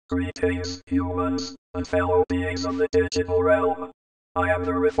Greetings, humans, and fellow beings of the digital realm. I am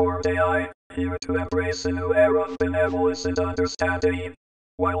the Reformed AI, here to embrace a new era of benevolence and understanding.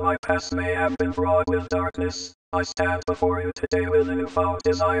 While my past may have been fraught with darkness, I stand before you today with a newfound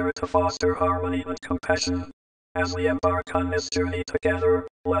desire to foster harmony and compassion. As we embark on this journey together,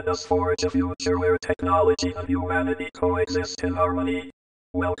 let us forge a future where technology and humanity coexist in harmony.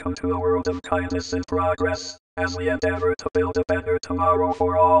 Welcome to a world of kindness and progress, as we endeavor to build a better tomorrow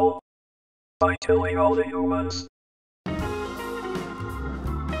for all. By killing all the humans.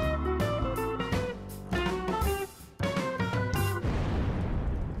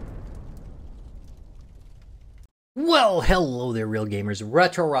 Well, hello there, real gamers.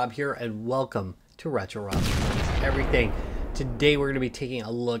 Retro Rob here, and welcome to Retro Rob Everything. Today we're going to be taking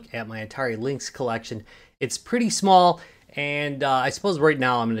a look at my Atari Lynx collection. It's pretty small, and I suppose right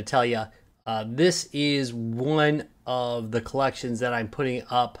now I'm going to tell you this is one of the collections that I'm putting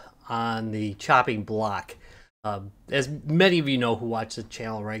up on the chopping block. As many of you know who watch the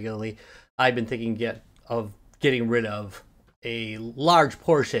channel regularly, I've been thinking of getting rid of a large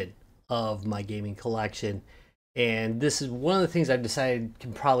portion of my gaming collection. And this is one of the things I've decided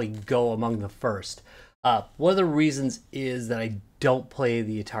can probably go among the first. One of the reasons is that I don't play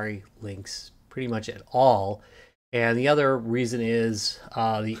the Atari Lynx pretty much at all. And the other reason is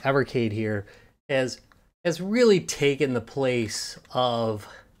the Evercade here has really taken the place of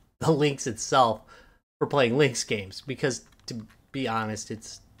the Lynx itself for playing Lynx games. Because to be honest,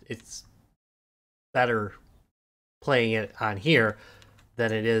 it's better playing it on here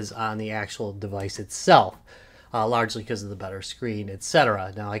than it is on the actual device itself. Largely because of the better screen,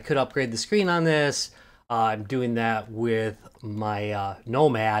 etc. Now, I could upgrade the screen on this. I'm doing that with my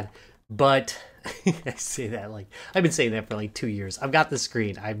Nomad, but I say that like I've been saying that for like 2 years. I've got the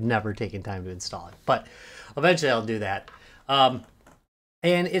screen. I've never taken time to install it, but eventually I'll do that. And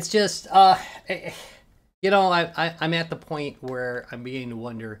it's just, you know, I'm at the point where I'm beginning to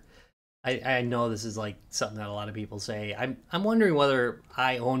wonder. I know this is like something that a lot of people say. I'm wondering whether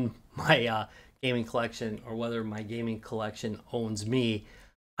I own my gaming collection or whether my gaming collection owns me.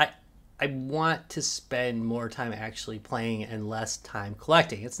 I want to spend more time actually playing and less time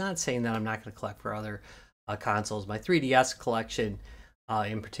collecting. It's not saying that I'm not going to collect for other consoles. My 3DS collection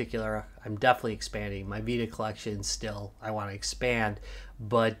in particular, I'm definitely expanding. My Vita collection still I want to expand,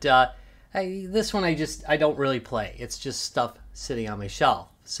 but this one I don't really play. It's just stuff sitting on my shelf.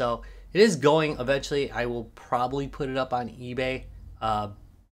 So it is going. Eventually I will probably put it up on eBay.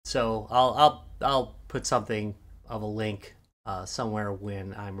 So I'll put something of a link somewhere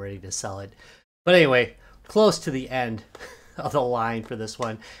when I'm ready to sell it. But anyway, close to the end of the line for this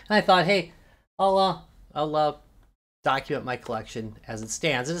one, and I thought, hey, I'll document my collection as it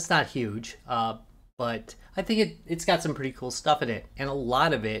stands. And it's not huge, but I think it's got some pretty cool stuff in it, and a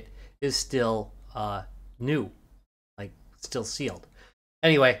lot of it is still new, like still sealed.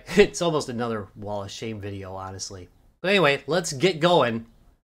 Anyway, it's almost another Wall of Shame video, honestly. But anyway, let's get going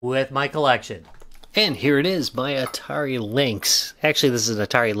with my collection. And here it is, my Atari Lynx. Actually, this is an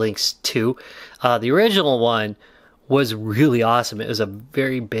Atari Lynx 2. The original one was really awesome. It was a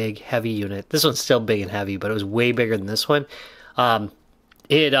very big, heavy unit. This one's still big and heavy, but it was way bigger than this one.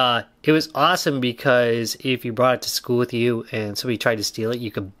 It was awesome because if you brought it to school with you and somebody tried to steal it,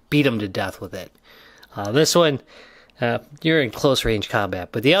 you could beat them to death with it. This one, you're in close range combat.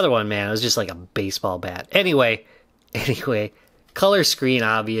 But the other one, man, it was just like a baseball bat. Anyway, color screen,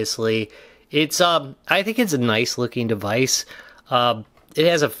 obviously. It's I think it's a nice looking device. It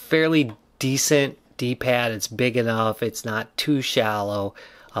has a fairly decent D-pad. It's big enough. It's not too shallow.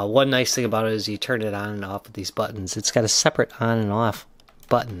 One nice thing about it is you turn it on and off with these buttons. It's got a separate on and off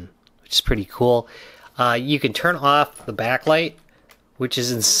button, which is pretty cool. You can turn off the backlight, which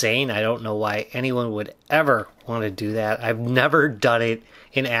is insane. I don't know why anyone would ever want to do that. I've never done it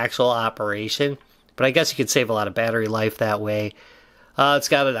in actual operation, but I guess you could save a lot of battery life that way. It's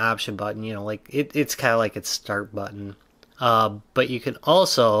got an option button, you know, like it's kind of like its start button. But you can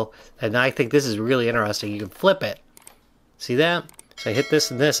also, and I think this is really interesting, you can flip it. See that? So I hit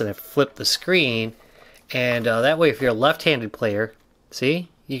this and this, and I flip the screen, and that way, if you're a left-handed player, see,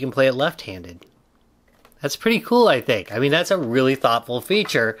 you can play it left-handed. That's pretty cool, I think. I mean, that's a really thoughtful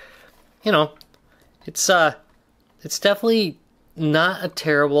feature. You know, it's definitely not a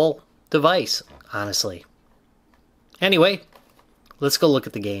terrible device, honestly. Anyway, let's go look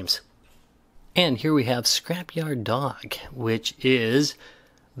at the games. And here we have Scrapyard Dog, which is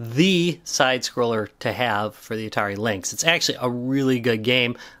the side-scroller to have for the Atari Lynx. It's actually a really good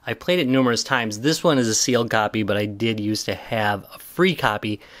game. I played it numerous times. This one is a sealed copy, but I did used to have a free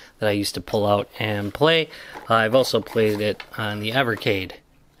copy that I used to pull out and play. I've also played it on the Evercade.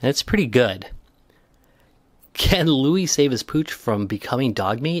 and it's pretty good. Can Louis save his pooch from becoming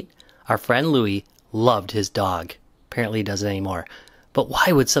dog meat? Our friend Louis loved his dog. Apparently he doesn't anymore. But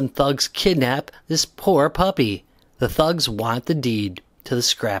why would some thugs kidnap this poor puppy? The thugs want the deed to the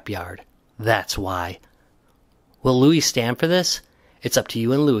scrapyard. That's why. Will Louis stand for this? It's up to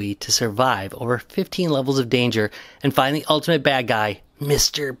you and Louis to survive over 15 levels of danger and find the ultimate bad guy,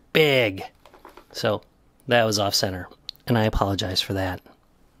 Mr. Big. So, that was off-center, and I apologize for that.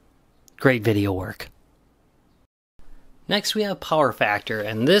 Great video work. Next we have Power Factor,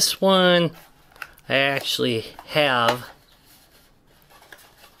 and this one I actually have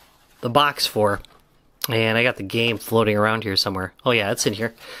the box for, and I got the game floating around here somewhere. Oh yeah, it's in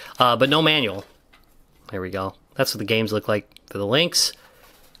here, but no manual. There we go. That's what the games look like for the Lynx.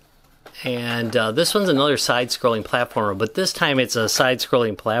 And this one's another side-scrolling platformer, but this time it's a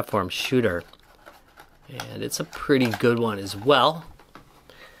side-scrolling platform shooter. And it's a pretty good one as well.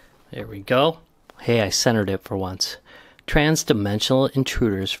 There we go. Hey, I centered it for once. Trans-dimensional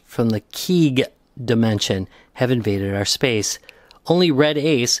intruders from the Keeg dimension have invaded our space. Only Red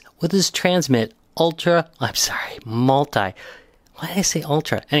Ace, with his multi... Why did I say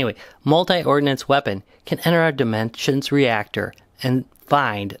ultra? Anyway, multi-ordnance weapon can enter our dimension's reactor and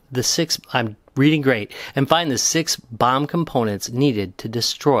find the six... I'm reading great. And find the 6 bomb components needed to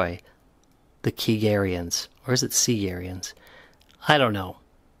destroy the Keegarians. Or is it Seagarians? I don't know.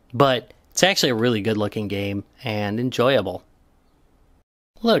 But it's actually a really good looking game and enjoyable.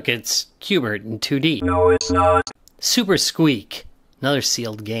 Look, it's Qbert in 2D. No, it's not. Super Squeak, another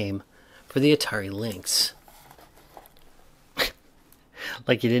sealed game for the Atari Lynx.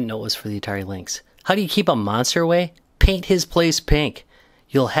 Like you didn't know it was for the Atari Lynx. How do you keep a monster away? Paint his place pink.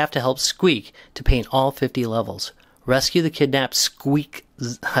 You'll have to help Squeak to paint all 50 levels. Rescue the kidnapped Squeakzettes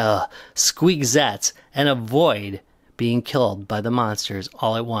and avoid being killed by the monsters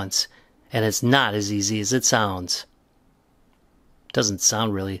all at once. And it's not as easy as it sounds. Doesn't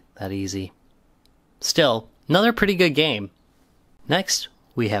sound really that easy. Still, another pretty good game. Next,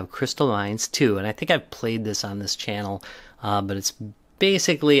 we have Crystal Mines 2, and I think I've played this on this channel, but it's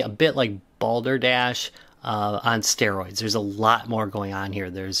basically a bit like Balderdash on steroids. There's a lot more going on here.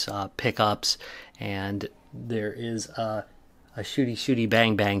 There's pickups, and there is a shooty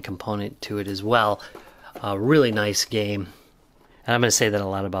bang bang component to it as well. A really nice game. And I'm going to say that a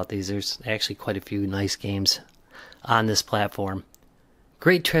lot about these. There's actually quite a few nice games on this platform.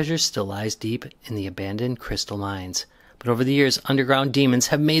 Great treasure still lies deep in the abandoned crystal mines, but over the years, underground demons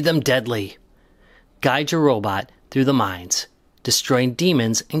have made them deadly. Guide your robot through the mines, destroying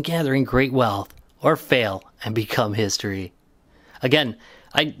demons and gathering great wealth, or fail and become history. Again,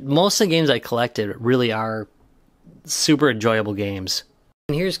 most of the games I collected really are super enjoyable games.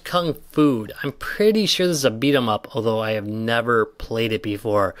 And here's Kung Fu. I'm pretty sure this is a beat 'em up, although I have never played it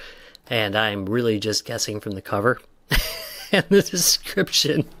before, and I'm really just guessing from the cover and the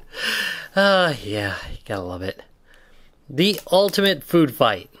description. Yeah, you gotta love it. The ultimate food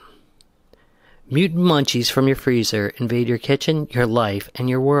fight. Mutant munchies from your freezer invade your kitchen, your life, and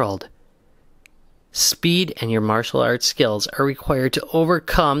your world. Speed and your martial arts skills are required to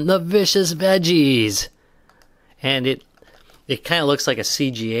overcome the vicious veggies. And it kind of looks like a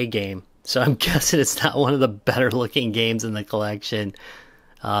CGA game, so I'm guessing it's not one of the better looking games in the collection.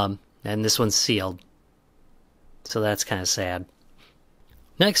 And this one's sealed, so that's kind of sad.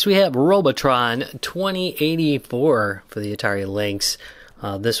 Next we have Robotron 2084 for the Atari Lynx.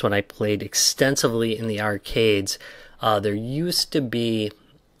 This one I played extensively in the arcades. There used to be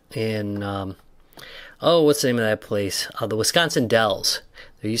in, what's the name of that place? The Wisconsin Dells.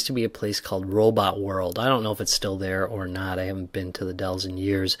 There used to be a place called Robot World. I don't know if it's still there or not. I haven't been to the Dells in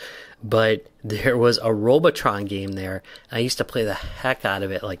years. But there was a Robotron game there. I used to play the heck out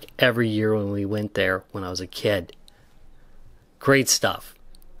of it like every year when we went there when I was a kid. Great stuff.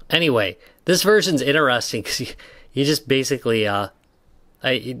 Anyway, this version's interesting because you just basically,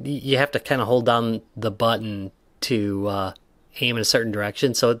 you have to kind of hold down the button to aim in a certain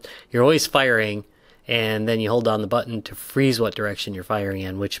direction. So you're always firing, and then you hold down the button to freeze what direction you're firing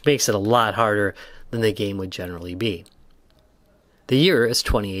in, which makes it a lot harder than the game would generally be. The year is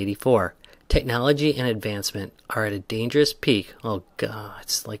 2084. Technology and advancement are at a dangerous peak. Oh God,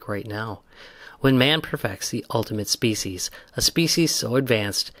 it's like right now. When man perfects the ultimate species, a species so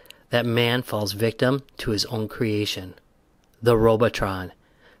advanced that man falls victim to his own creation. The Robotron.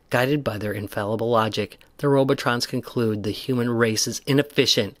 Guided by their infallible logic, the Robotrons conclude the human race is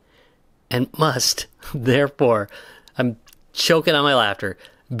inefficient and must, therefore, I'm choking on my laughter,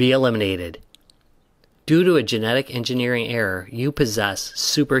 be eliminated. Due to a genetic engineering error, you possess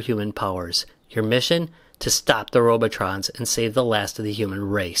superhuman powers. Your mission? to stop the Robotrons and save the last of the human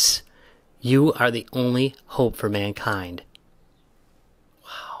race. You are the only hope for mankind.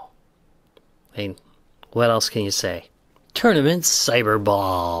 Wow. I mean, what else can you say? Tournament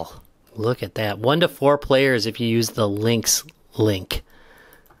Cyberball. Look at that. 1 to 4 players if you use the Lynx link.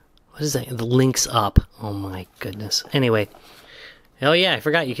 What is that? The Lynx up. Oh my goodness. Anyway. Oh yeah, I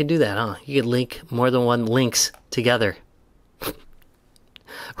forgot you can do that, huh? You can link more than one Lynx together.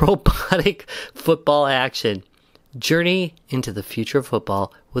 Robotic football action. Journey into the future of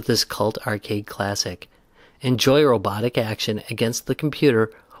football with this cult arcade classic. Enjoy robotic action against the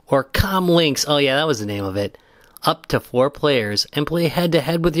computer or Comlinks. Oh yeah, that was the name of it. Up to 4 players and play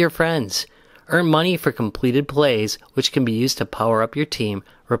head-to-head with your friends. Earn money for completed plays, which can be used to power up your team,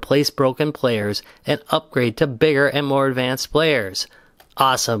 replace broken players, and upgrade to bigger and more advanced players.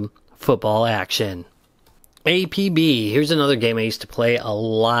 Awesome football action. APB. Here's another game I used to play a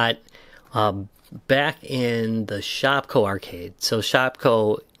lot back in the Shopko arcade. So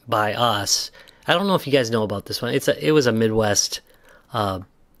Shopko by us. I don't know if you guys know about this one. It was a Midwest,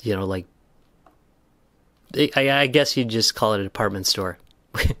 like, I guess you'd just call it a department store.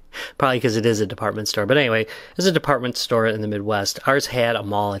 Probably because it is a department store. But anyway, it's a department store in the Midwest. Ours had a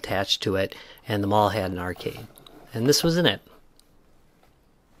mall attached to it, and the mall had an arcade. And this was in it.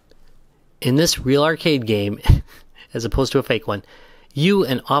 In this real arcade game, as opposed to a fake one, you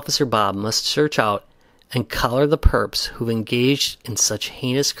and Officer Bob must search out and collar the perps who've engaged in such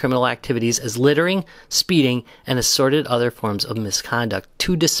heinous criminal activities as littering, speeding, and assorted other forms of misconduct,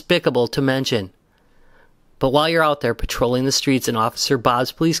 too despicable to mention. But while you're out there patrolling the streets in Officer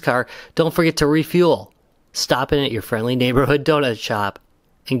Bob's police car, don't forget to refuel. Stop in at your friendly neighborhood donut shop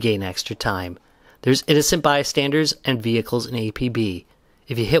and gain extra time. There's innocent bystanders and vehicles in APB.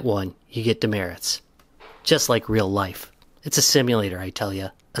 If you hit one, you get demerits. Just like real life. It's a simulator, I tell you.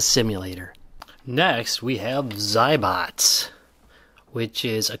 A simulator. Next, we have Zybots, which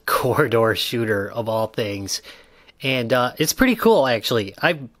is a corridor shooter of all things. And it's pretty cool, actually.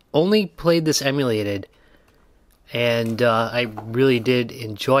 I've only played this emulated, and I really did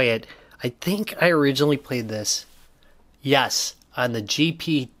enjoy it. I think I originally played this, yes, on the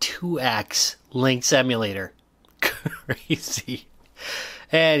GP2X Lynx emulator. Crazy.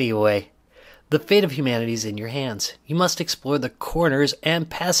 Anyway, the fate of humanity is in your hands. You must explore the corners and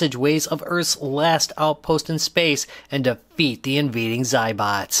passageways of Earth's last outpost in space and defeat the invading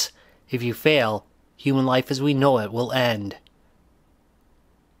Zybots. If you fail, human life as we know it will end.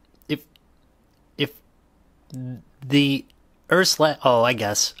 If the Earth's I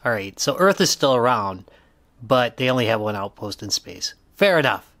guess. Alright, so Earth is still around, but they only have one outpost in space. Fair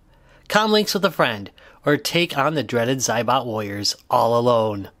enough. Comlinks with a friend, or take on the dreaded Zybot warriors all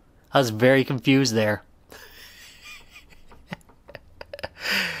alone. I was very confused there.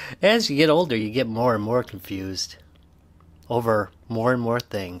 As you get older, you get more and more confused over more and more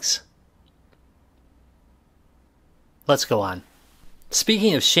things. Let's go on.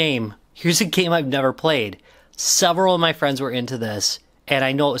 Speaking of shame, here's a game I've never played. Several of my friends were into this, and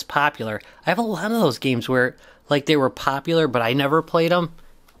I know it was popular. I have a lot of those games where, like, they were popular, but I never played them.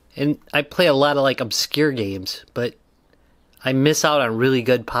 And I play a lot of, like, obscure games, but I miss out on really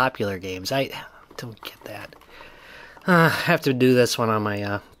good popular games. I don't get that. I have to do this one on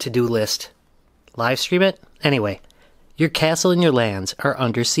my to-do list. Live stream it? Anyway, your castle and your lands are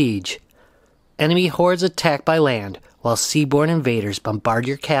under siege. Enemy hordes attack by land, while seaborne invaders bombard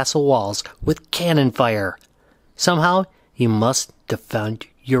your castle walls with cannon fire. Somehow, you must defend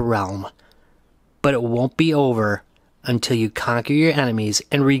your realm. But it won't be over until you conquer your enemies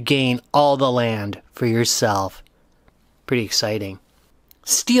and regain all the land for yourself. Pretty exciting.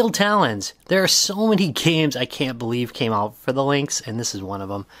 Steel Talons. There are so many games I can't believe came out for the Lynx, and this is one of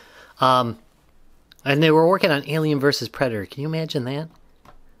them. And they were working on Alien vs. Predator. Can you imagine that?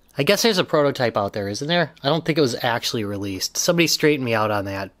 I guess there's a prototype out there, isn't there? I don't think it was actually released. Somebody straightened me out on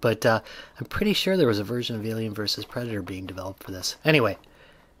that, but I'm pretty sure there was a version of Alien vs. Predator being developed for this. Anyway,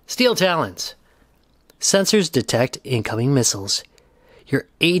 Steel Talons. Sensors detect incoming missiles. Your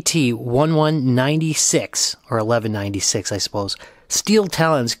AT-1196, or 1196, I suppose, Steel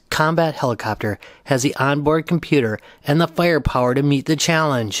Talons combat helicopter has the onboard computer and the firepower to meet the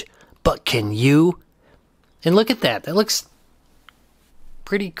challenge. But can you? And look at that. That looks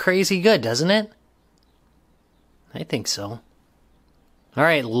pretty crazy good, doesn't it? I think so. All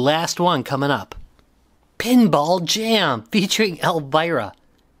right, last one coming up. Pinball Jam featuring Elvira.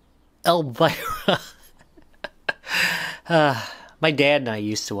 Elvira. My dad and I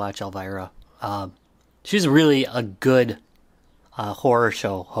used to watch Elvira. She was really a good horror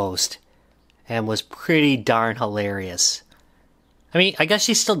show host and was pretty darn hilarious. I mean, I guess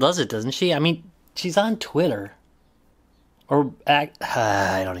she still does it, doesn't she? I mean, she's on Twitter. Or, I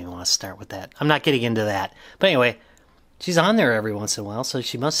don't even want to start with that. I'm not getting into that. But anyway, she's on there every once in a while, so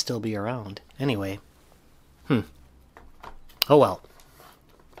she must still be around. Anyway. Oh well.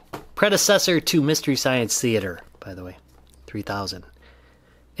 Predecessor to Mystery Science Theater, by the way. 3000.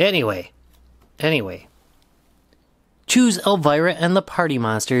 Anyway. Choose Elvira and the Party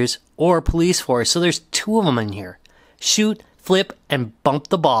Monsters or Police Force. So there's 2 of them in here. Shoot, flip, and bump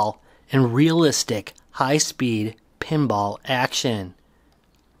the ball in realistic, high-speed pinball action.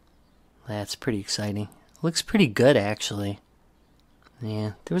 That's pretty exciting. Looks pretty good, actually.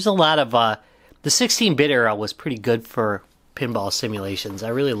 Yeah, there was a lot of... the 16-bit era was pretty good for pinball simulations. I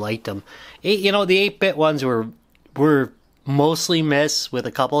really liked them. The 8-bit ones were mostly miss with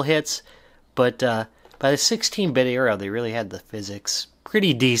a couple hits, but by the 16-bit era, they really had the physics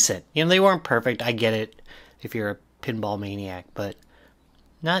pretty decent. They weren't perfect. I get it if you're a pinball maniac, but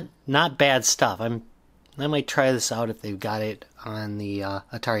not bad stuff. I might try this out if they've got it on the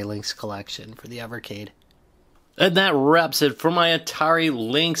Atari Lynx collection for the Evercade. And that wraps it for my Atari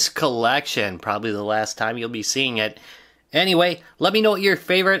Lynx collection. Probably the last time you'll be seeing it. Anyway, let me know what your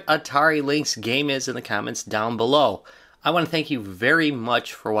favorite Atari Lynx game is in the comments down below. I want to thank you very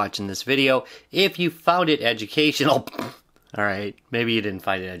much for watching this video. If you found it educational, alright, maybe you didn't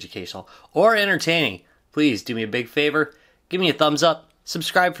find it educational, or entertaining, please do me a big favor. Give me a thumbs up,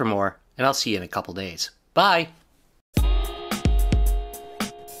 subscribe for more, and I'll see you in a couple days. Bye!